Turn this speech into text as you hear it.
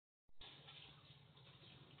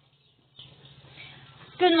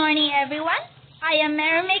Good morning, everyone. I am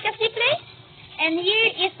Mary Mae Casiple, and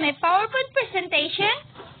here is my PowerPoint presentation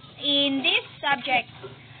in this subject.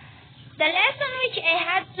 The lesson which I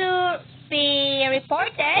had to be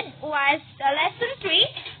reported was Lesson 3,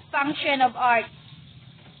 Function of Art.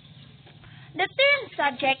 The term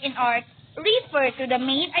subject in art refers to the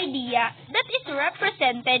main idea that is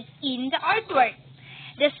represented in the artwork.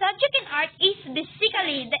 The subject in art is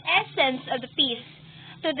basically the essence of the piece.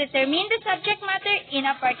 To determine the subject matter in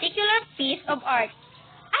a particular piece of art,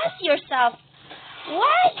 ask yourself,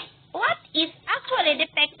 what is actually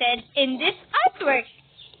depicted in this artwork?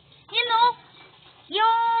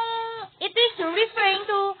 It is referring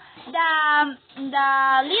to the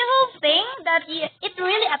little thing that it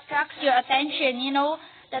really attracts your attention.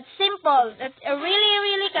 That's simple. That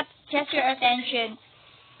really catches your attention.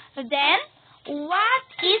 Then, what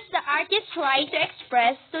is the artist trying to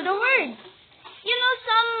express to the world?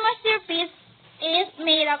 Some masterpiece is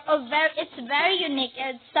made up of it's very unique.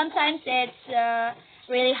 Sometimes it's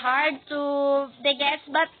really hard to digest,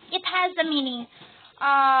 but it has a meaning.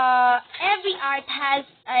 Every art has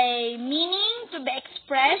a meaning to be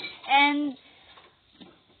expressed, and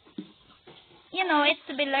it's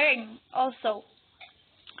to be learned also.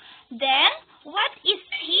 Then, what is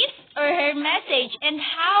his or her message, and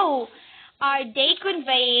how are they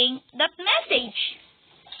conveying that message?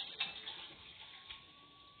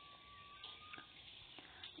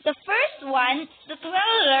 The first one that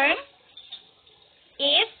we'll learn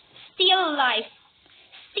is still life.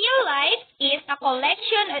 Still life is a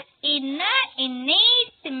collection of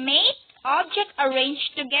inanimate objects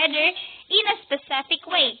arranged together in a specific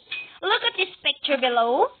way. Look at this picture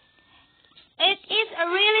below. It is a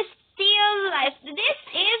really still life. This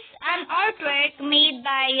is an artwork made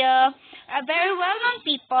by a very well-known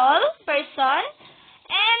person,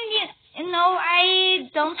 and I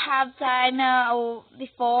don't have time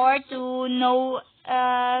before to know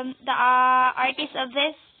the artist of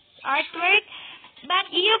this artwork,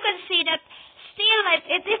 but you can see that still life,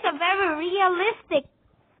 it is a very realistic.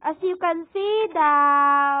 As you can see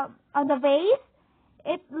on the vase,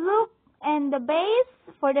 it looks, and the base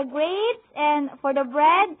for the grapes and for the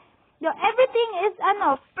bread, everything is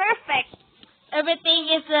perfect. Everything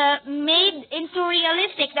is made into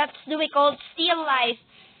realistic. That's what we call still life.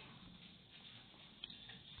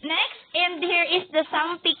 Next, and here is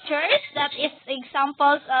some pictures that is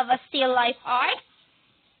examples of a still life art.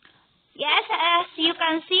 Yes, as you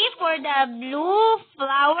can see for the blue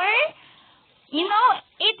flower,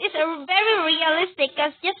 it is a very realistic,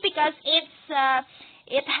 just because it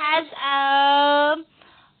has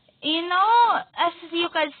as you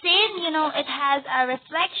can see, it has a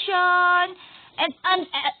reflection, and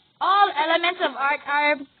all elements of art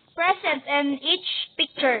are present in each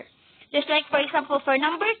picture. Just like, for example, for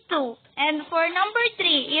number 2 and for number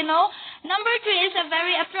 3, number 3 is a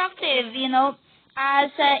very attractive,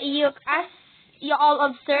 as you all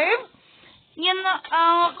observe,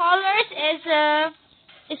 colors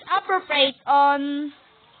is appropriate on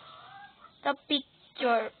the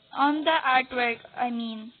picture, on the artwork, I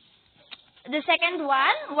mean. The second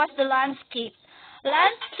one was the landscape.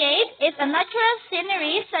 Landscape is a natural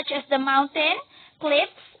scenery such as the mountain,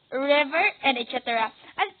 cliffs, river, and etc.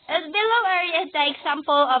 As below are the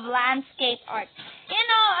example of landscape art.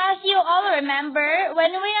 As you all remember,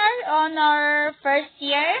 when we are on our first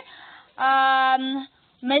year, as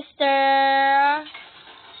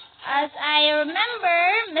I remember,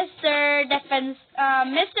 Mr.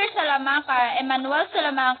 Salamanca, Emmanuel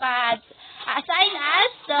Salamanca, had assigned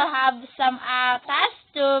us to have some tasks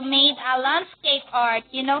to make a landscape art.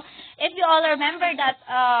 If you all remember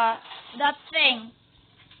that thing.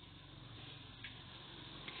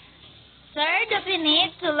 Third that we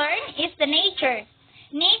need to learn is the nature.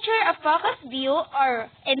 Nature, a focused view or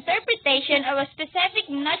interpretation of a specific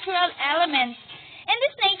natural element. And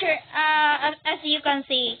this nature, as you can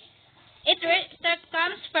see, that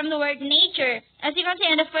comes from the word nature. As you can see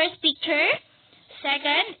in the first picture,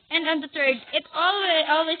 second, and on the third, it's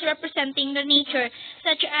always representing the nature,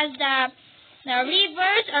 such as the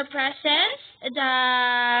rivers are present,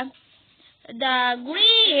 the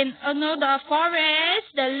green, the forest,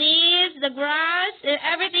 the leaves, the grass,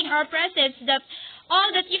 everything are present. That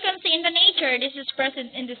all that you can see in the nature, this is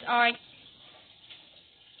present in this art.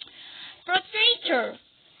 Portraiture.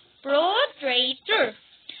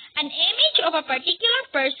 An image of a particular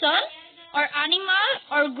person or animal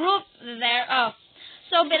or group thereof.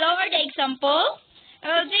 So below are the example.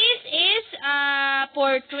 This is a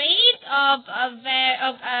portrait of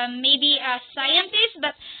maybe a scientist,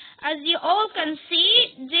 but as you all can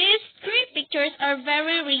see, these 3 pictures are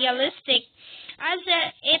very realistic. As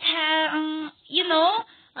it has,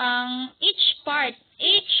 each part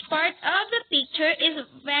of the picture is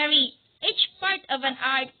each part of an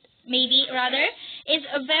art, maybe rather, is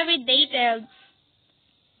very detailed.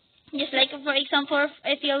 Just like, for example,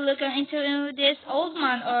 if you're looking into this old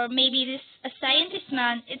man or maybe this a scientist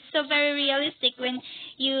man, it's so very realistic when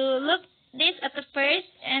you look this at the first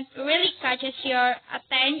and really catches your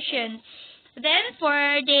attention. Then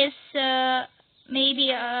for this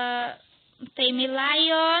maybe a family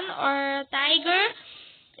lion or tiger,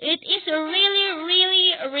 it is really,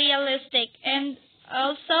 really realistic. And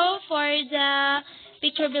also for the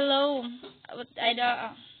picture below,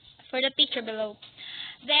 for the picture below.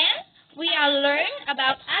 Then we are learn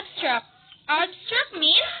about abstract. Abstract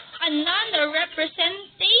means a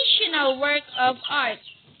non-representational work of art.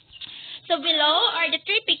 So below are the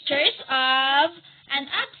three pictures of an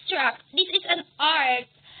abstract. This is an art.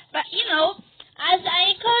 But as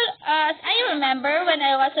I remember when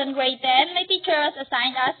I was in grade 10, my teacher was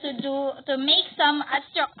assigned us to make some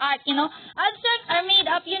abstract art. Abstract are made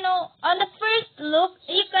up, on the first look,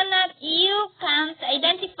 you can't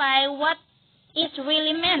identify what is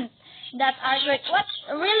really meant, that artwork, what's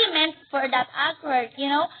really meant for that artwork.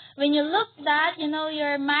 When you look that,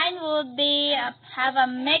 your mind would be have a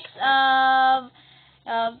mix of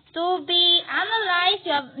to be analyzed.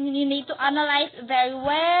 You need to analyze very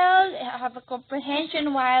well, have a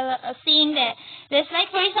comprehension while seeing that. There's like,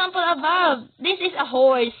 for example, above, this is a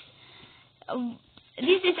horse.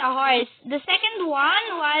 This is a horse. The second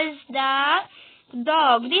one was the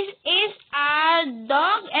dog. This is a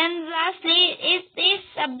dog, and lastly, it is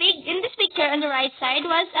a big. In this picture on the right side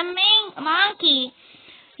was a monkey.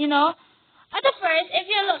 At the first,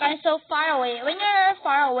 if you look so far away, when you're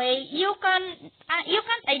far away, you can't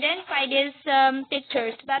identify these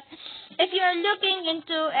pictures. But if you're looking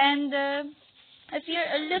into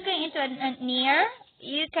near,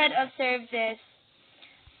 you can observe this.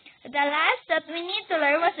 The last that we need to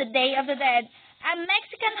learn was the Day of the Dead, a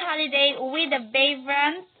Mexican holiday with a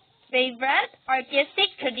vibrant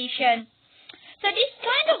artistic tradition. So this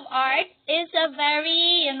kind of art is a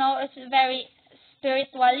very, it's very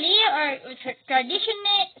spiritually or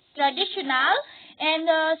traditional, and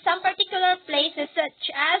some particular places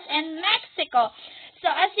such as in Mexico. So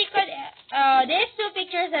as you could, these two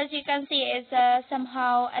pictures, as you can see, is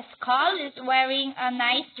somehow a skull is wearing a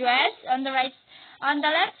nice dress on the right. On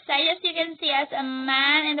the left side, as you can see, as a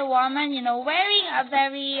man and a woman, wearing a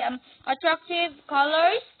very attractive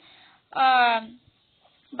colors,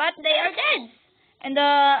 but they are dead. And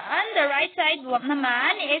on the right side, the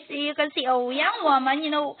man is, you can see a young woman,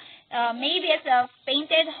 maybe it's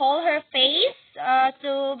painted whole her face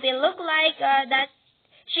to be look like that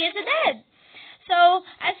she is dead. So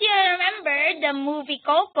as you remember the movie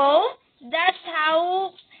Coco, that's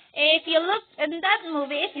how. If you look in that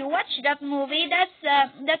movie, if you watch that movie, that's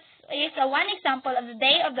one example of the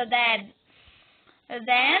Day of the Dead.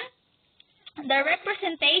 Then, the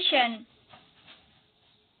representation.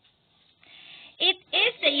 It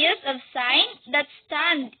is the use of signs that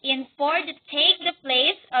stand in for to take the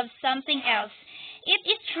place of something else. It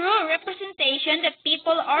is through representation that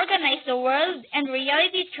people organize the world and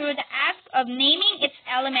reality through the act of naming its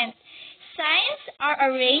elements. Signs are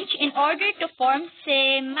arranged in order to form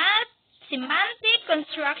semantic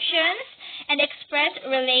constructions and express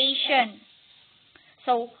relation.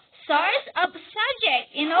 So, source of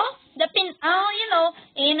subject, in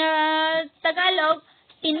Tagalog,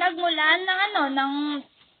 pinagmulan ng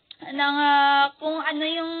kung ano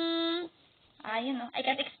yung I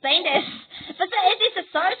can't explain this. But it is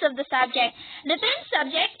a source of the subject. The term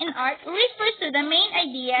subject in art refers to the main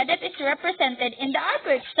idea that is represented in the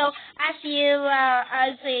artwork. So, as you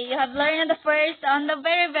have learned on the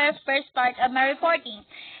very, very first part of my reporting.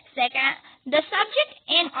 Second, the subject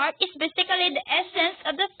in art is basically the essence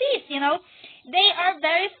of the piece. They are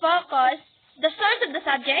very focused. The source of the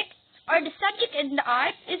subject or the subject in the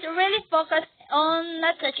art is really focused on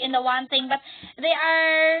not such in the one thing, but they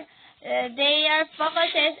are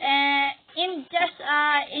focused in just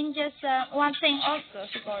one thing also.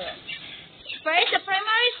 First, the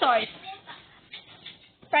primary source.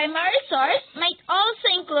 Primary source might also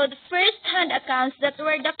include first-hand accounts that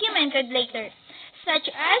were documented later, such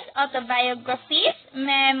as autobiographies,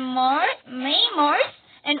 memoirs,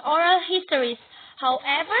 and oral histories.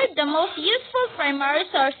 However, the most useful primary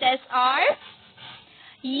sources are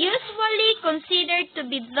usually considered to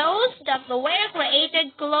be those that were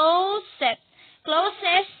created closest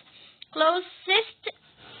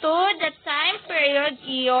to the time period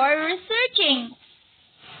you're researching.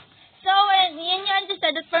 So, yun you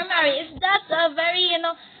understand that primary is that very,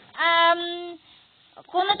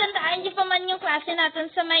 kung natandaan niyo pa man yung klase natin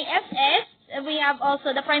sa may SS, we have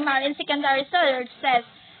also the primary and secondary sources.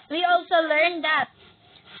 We also learned that.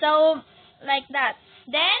 So, like that.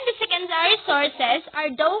 Then, the secondary sources are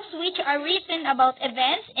those which are written about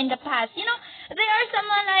events in the past. You know, there are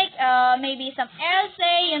someone like, maybe some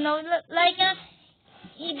essay, you know, like,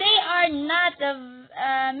 they are not,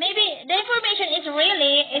 maybe the information is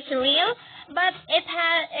real, but it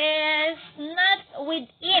is not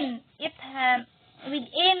within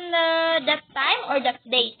that time or that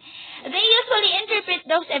date. They usually interpret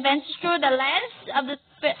those events through the lens of the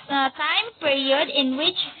time period in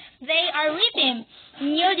which they are written.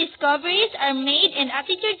 New discoveries are made and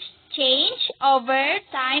attitudes change over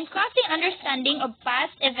time, causing understanding of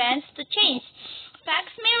past events to change.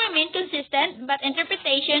 Facts may remain consistent, but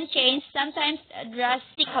interpretation change sometimes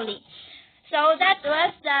drastically. So that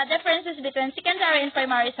was the differences between secondary and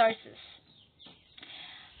primary sources.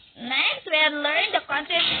 Next, we have learned the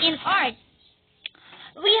content in art.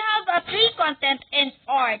 We have three content in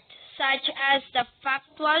art, such as the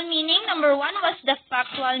factual meaning. Number one was the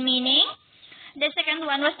factual meaning. The second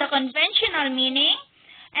one was the conventional meaning.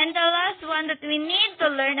 And the last one that we need to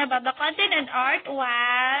learn about the content in art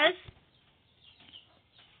was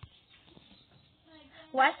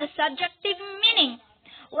the subjective meaning.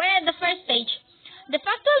 We're at the first page. The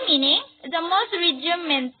factual meaning, the most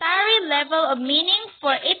rudimentary level of meaning,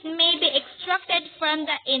 for it may be extracted from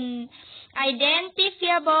the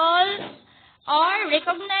identifiable or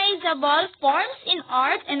recognizable forms in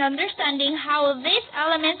art and understanding how these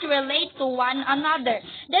elements relate to one another.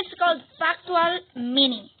 That's called factual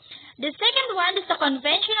meaning. The second one is the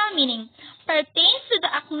conventional meaning, pertains to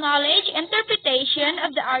the acknowledged interpretation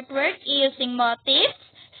of the artwork using motifs,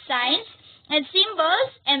 signs, and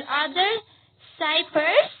symbols and other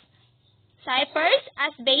ciphers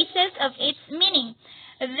as basis of its meaning.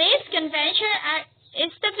 These conventions are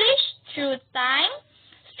established through time,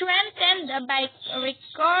 strengthened by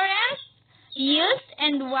recurrent use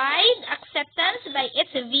and wide acceptance by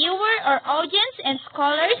its viewer or audience and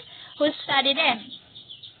scholars who study them.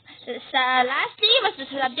 Lastly was the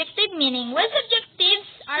subjective meaning. When subjectives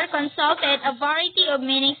are consulted, a variety of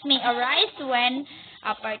meanings may arise when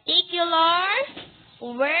a particular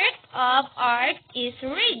work of art is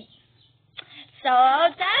read. So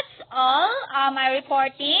that's all my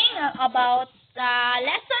reporting about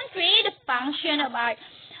lesson 3, the function of art.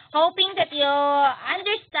 Hoping that you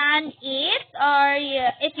understand it, or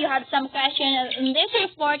if you have some question in this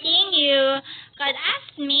reporting, you could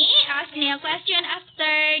ask me a question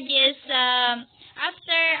after this,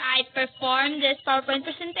 after I perform this PowerPoint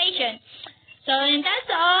presentation. So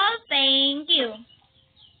that's all.